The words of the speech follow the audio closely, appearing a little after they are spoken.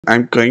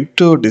I'm going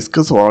to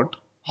discuss about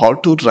how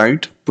to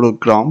write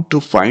program to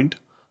find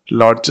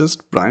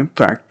largest prime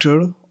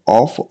factor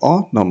of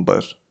a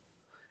number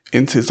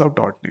in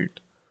C#.NET.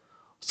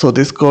 So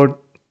this code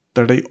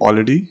that I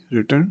already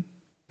written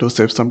to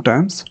save some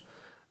times,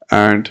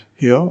 and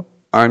here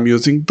I'm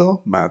using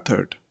the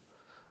method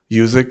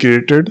user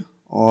created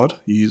or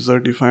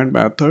user defined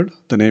method.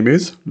 The name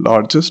is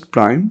largest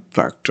prime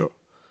factor,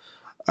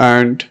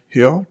 and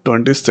here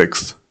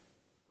 26.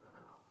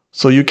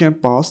 So you can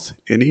pass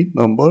any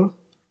number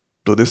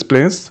to this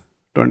place.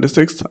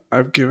 26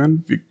 I've given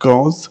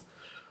because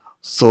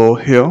so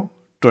here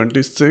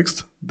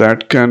 26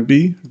 that can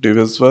be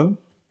divisible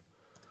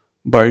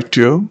by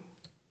 2.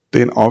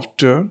 Then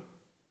after,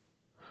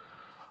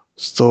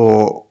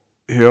 so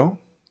here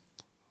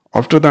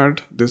after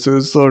that this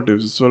is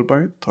divisible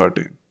by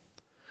 13.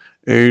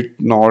 8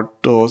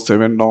 not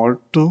 7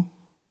 not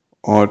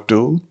or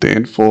 2,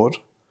 then 4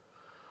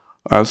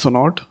 also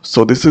not.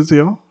 So this is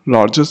your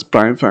largest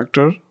prime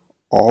factor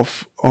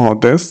of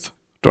this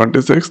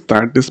 26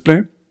 that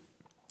display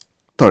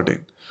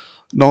 13.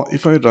 Now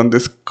if I run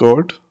this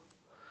code,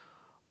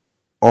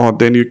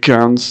 then you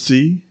can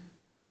see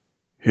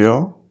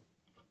here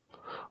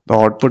the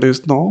output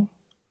is now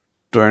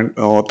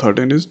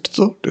 13 is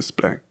so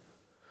displaying.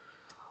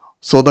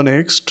 So the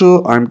next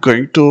I'm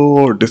going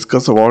to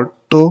discuss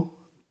about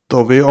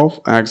the way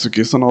of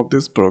execution of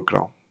this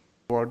program.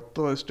 What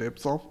the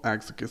steps of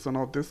execution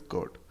of this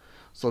code.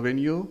 So when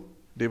you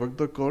debug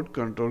the code,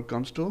 control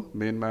comes to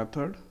main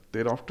method.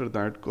 Thereafter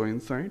that go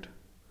inside.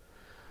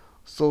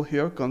 So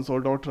here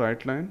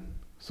console.writeLine.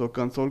 So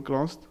console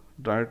cross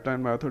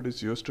writeLine method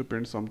is used to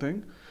print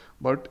something,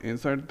 but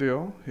inside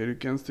there, here you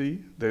can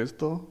see there is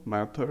the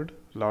method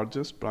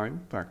largest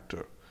prime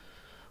factor.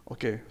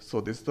 Okay,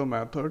 so this is the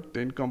method.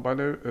 Then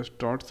compiler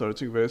starts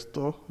searching where is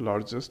the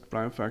largest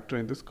prime factor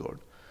in this code.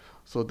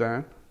 So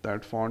then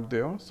that found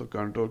there. So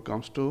control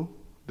comes to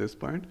this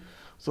point.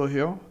 So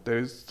here there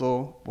is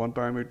so one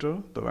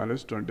parameter. The value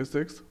is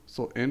 26.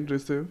 So in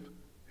receive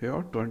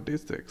here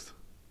 26.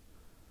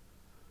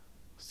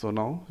 So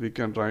now we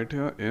can write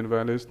here n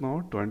value is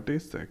now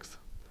 26.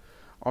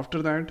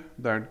 After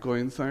that go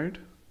inside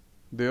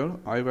there,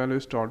 I value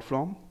start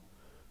from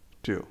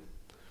 2.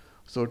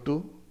 So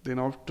 2, then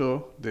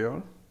after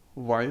there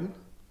while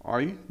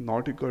I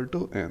not equal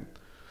to n.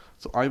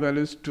 So I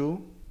value is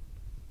 2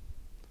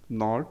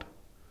 not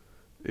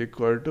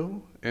equal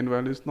to n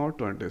value is not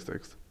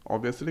 26.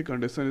 Obviously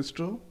condition is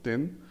true,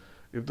 then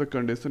if the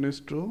condition is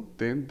true,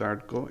 then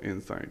that go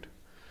inside.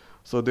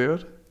 So there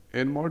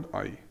n mod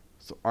I.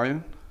 So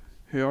I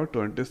here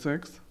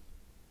 26,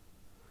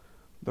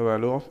 the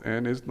value of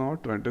n is now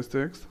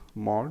 26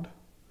 mod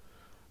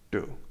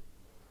 2.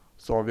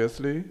 So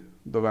obviously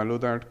the value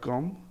that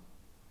come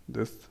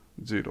this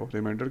 0,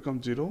 remainder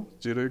come 0,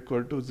 0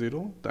 equal to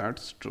 0,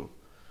 that's true.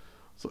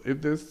 So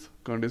if this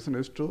condition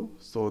is true,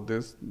 so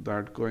this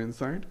that go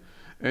inside.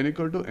 N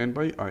equal to n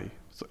by I.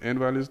 So n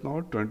value is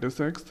now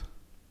 26,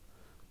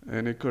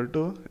 n equal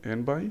to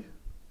n by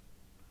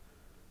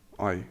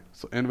I.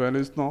 So n value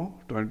is now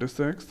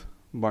 26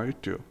 by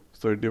 2.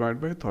 So it divide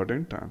by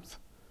 13 times.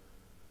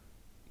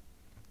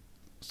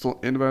 So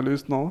n value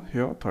is now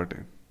here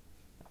 13.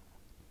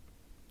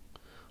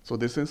 So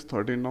this is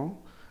 13 now.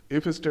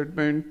 If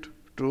statement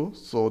true,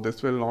 so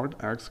this will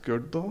not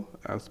execute the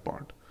else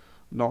part.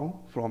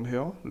 Now from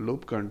here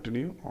loop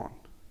continue on.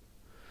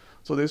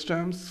 So this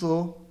time,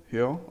 so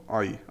here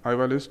I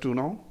value is 2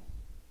 now,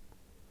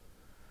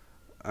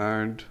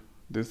 and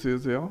this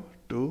is here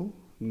 2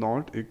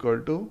 not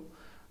equal to,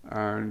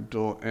 and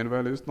n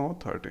value is now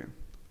 13.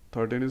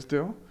 13 is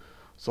there.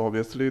 So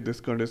obviously this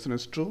condition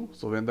is true.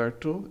 So when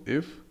that true,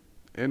 if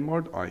n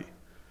mod I,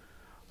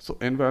 so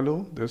n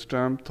value this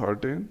time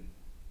 13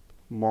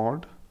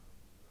 mod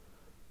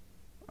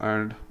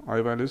and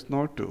I value is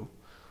now 2.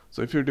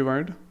 So if you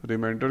divide,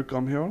 remainder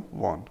come here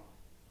 1.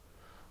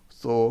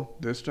 So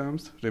this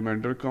times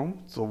remainder come,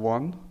 so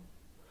 1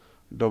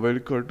 double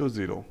equal to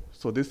 0.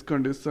 So this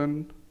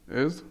condition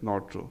is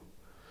not true.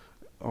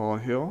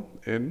 Here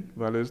n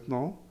value is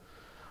now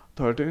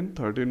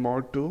 13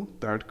 mod 2,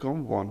 that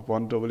come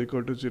 1 double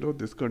equal to 0.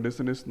 This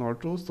condition is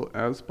not true. So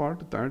else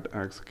part that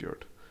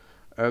execute.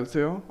 Else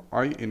here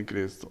I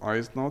increase, so I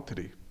is now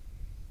 3.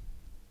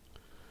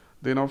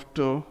 Then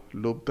after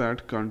loop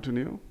that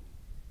continue.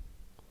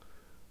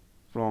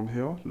 From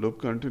here loop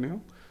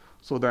continue.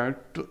 So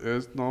that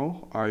is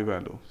now I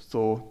value.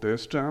 So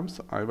this times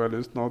I value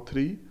is now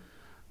 3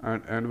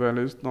 and n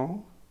value is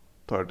now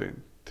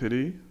 13.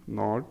 3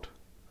 not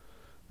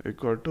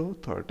equal to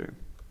 13.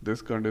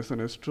 This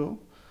condition is true.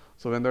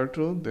 So when that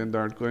true, then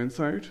that go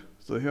inside.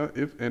 So here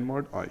if n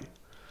mod I,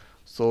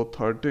 so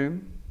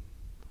 13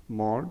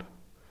 mod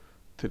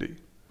 3.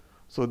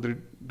 So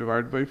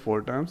divide by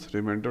 4 times,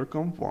 remainder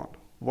come 1.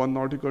 1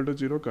 not equal to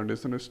 0,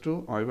 condition is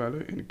true, I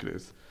value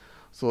increase.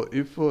 So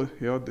if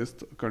here this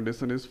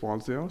condition is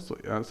false here, so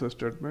else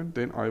statement,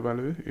 then I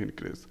value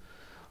increase.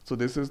 So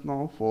this is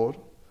now 4.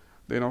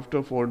 Then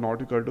after 4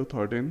 not equal to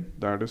 13,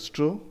 that is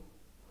true.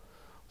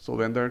 So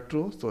when that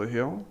true, so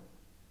here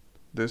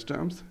this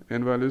times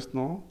n value is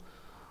now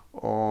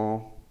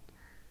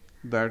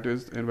that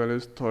is n value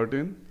is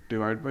 13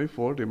 divided by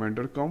 4,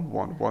 remainder come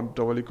 1. 1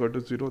 double equal to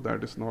 0,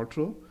 that is not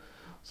true.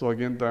 So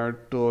again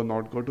that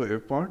not go to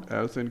f part,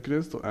 else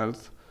increase. So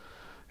else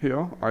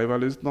here I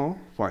value is now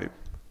 5.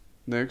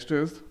 Next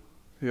is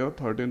here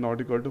 13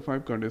 not equal to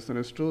 5, condition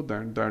is true,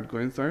 then that go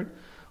inside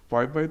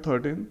 5 by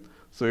 13.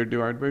 So it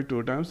divide by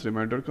 2 times,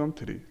 remainder come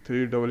 3.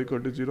 3 double equal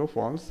to 0,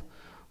 false.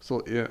 So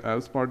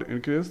else part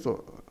increase,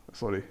 so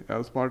sorry,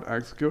 else part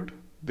execute,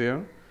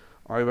 there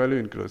I value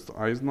increase. So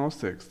I is now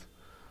 6.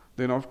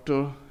 Then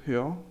after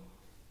here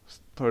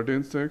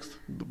 13 6,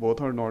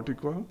 both are not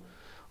equal.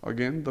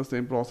 Again the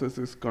same process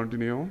is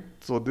continue on.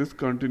 So this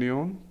continue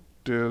on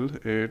till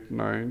 8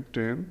 9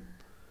 10,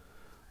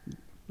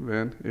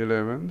 when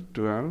 11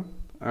 12,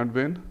 and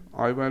when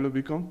I value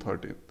become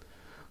 13.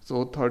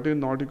 So 13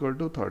 not equal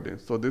to 13,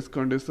 so this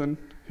condition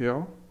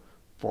here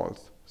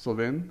false. So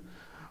when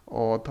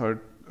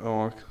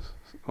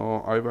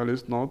I value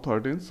is now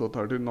 13, so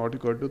 13 not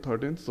equal to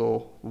 13,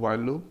 so while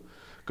loop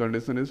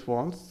condition is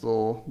false.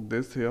 So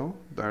this here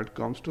that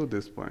comes to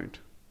this point.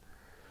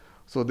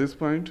 So this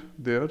point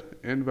there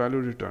n value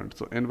returned.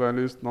 So n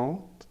value is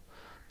now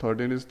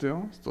 13 is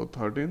there, so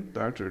 13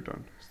 that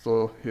returned.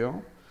 So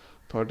here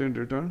 13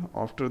 returned.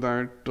 After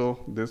that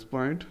this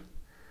point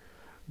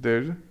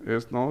there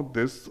is now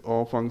this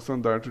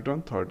function that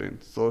return 13.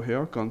 So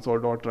here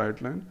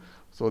console.writeLine,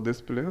 so this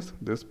place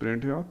this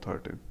print here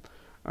 13,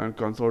 and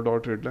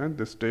console.readline,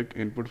 this take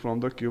input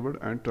from the keyboard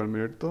and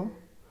terminate the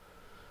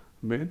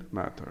main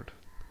method.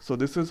 So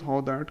this is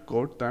how that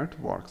code that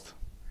works.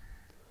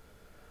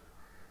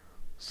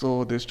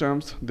 So this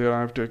times there I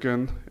have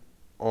taken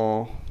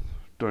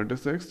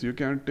 26. You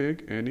can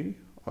take any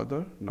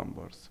other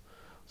numbers.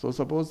 So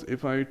suppose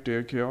if I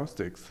take here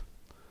 6,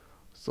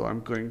 so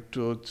I'm going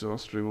to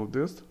just remove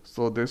this.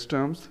 So this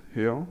times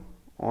here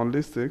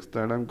only 6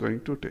 that I'm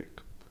going to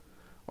take.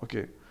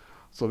 Okay,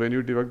 so when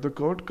you debug the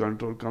code,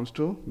 control comes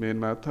to main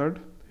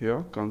method,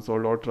 here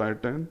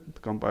console.writeLine,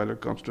 compiler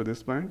comes to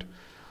this point.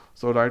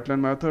 So writeLine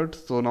method,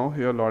 so now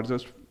here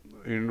largest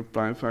in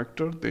prime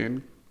factor,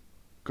 then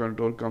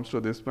control comes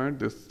to this point,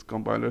 this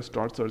compiler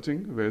starts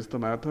searching where is the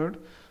method.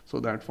 So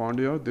that found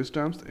here. This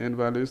times n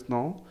value is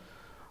now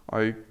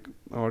I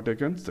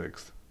taken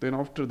 6. Then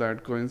after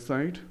that go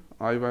inside,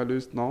 I value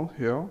is now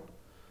here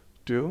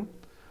 2.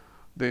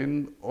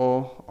 Then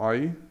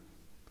I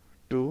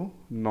 2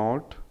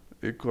 not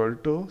equal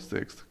to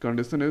 6,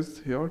 condition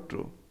is here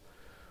true.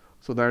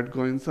 So that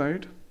go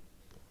inside.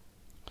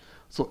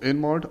 So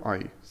n mod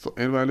I, so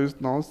n value is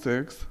now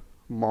 6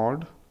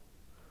 mod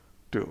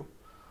 2,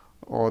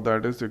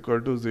 that is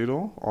equal to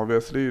 0.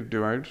 Obviously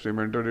divide,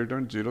 remainder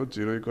return 0,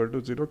 0 equal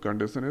to 0,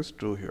 condition is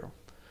true here.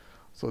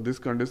 So this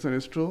condition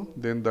is true,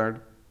 then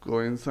that go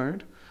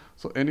inside.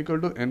 So n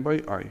equal to n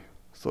by I,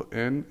 so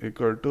n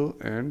equal to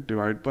n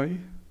divided by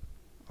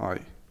I.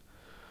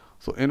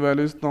 So n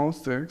value is now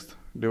 6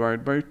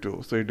 divided by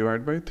 2, so it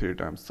divide by 3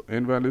 times. So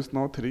n value is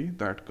now 3,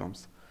 that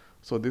comes.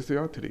 So this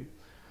here 3.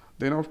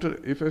 Then after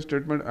if a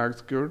statement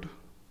execute,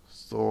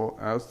 so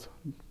as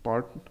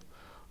part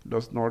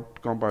does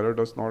not, compiler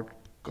does not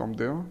come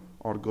there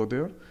or go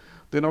there.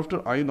 Then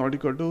after I not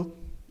equal to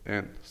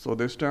n, so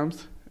this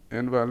times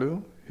n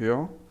value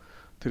here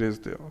 3 is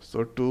there.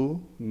 So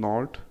 2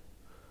 not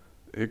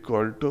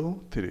equal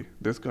to 3,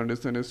 this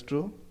condition is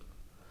true.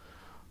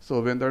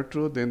 So when that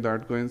true, then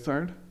that go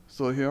inside.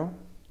 So here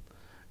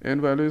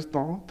n value is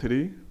now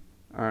 3,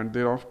 and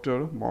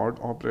thereafter mod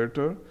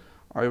operator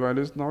I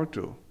value is now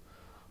 2.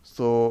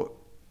 So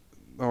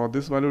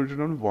this value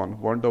return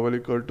 1, 1 double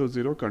equal to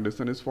 0,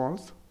 condition is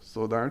false.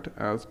 So that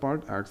else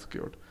part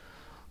execute.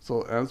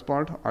 So else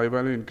part I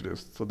value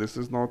increased, so this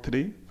is now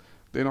 3.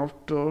 Then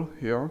after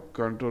here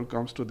control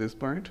comes to this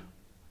point,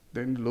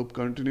 then loop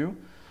continue.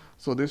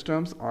 So this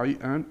times I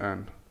and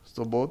n,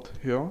 so both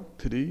here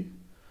 3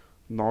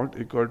 not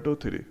equal to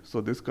 3,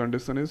 so this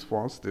condition is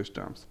false this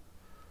times.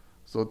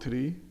 So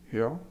 3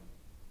 here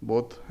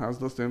both has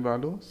the same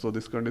value, so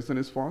this condition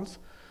is false.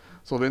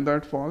 So when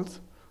that false,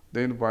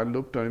 then while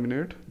loop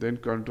terminate, then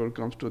control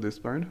comes to this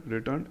point,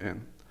 return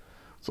n.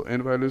 So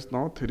n value is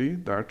now 3,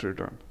 that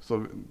return.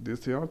 So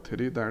this here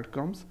 3 that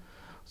comes.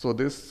 So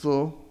this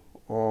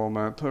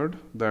method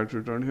that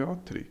return here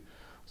 3.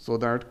 So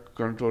that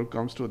control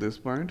comes to this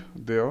point,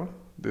 there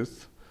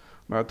this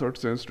method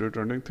since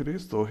returning 3.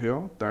 So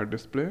here that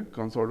display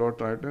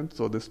console.writeLine,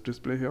 so this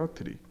display here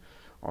 3.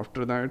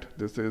 After that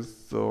this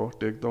is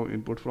take the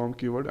input from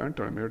keyword and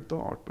terminate the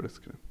output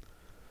screen.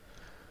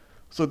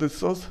 So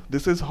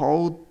this is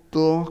how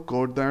the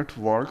code that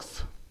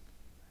works,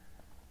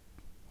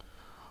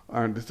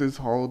 and this is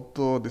how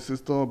this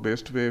is the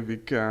best way we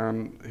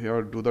can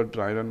here do the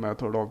dry run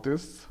method of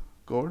this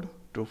code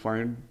to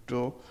find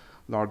the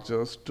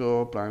largest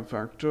prime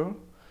factor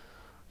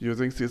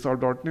using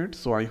C#.NET.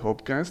 So I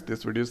hope guys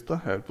this video is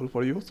helpful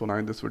for you. So now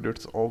in this video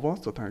it's over.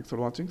 So thanks for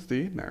watching.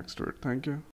 See you next video. Thank you.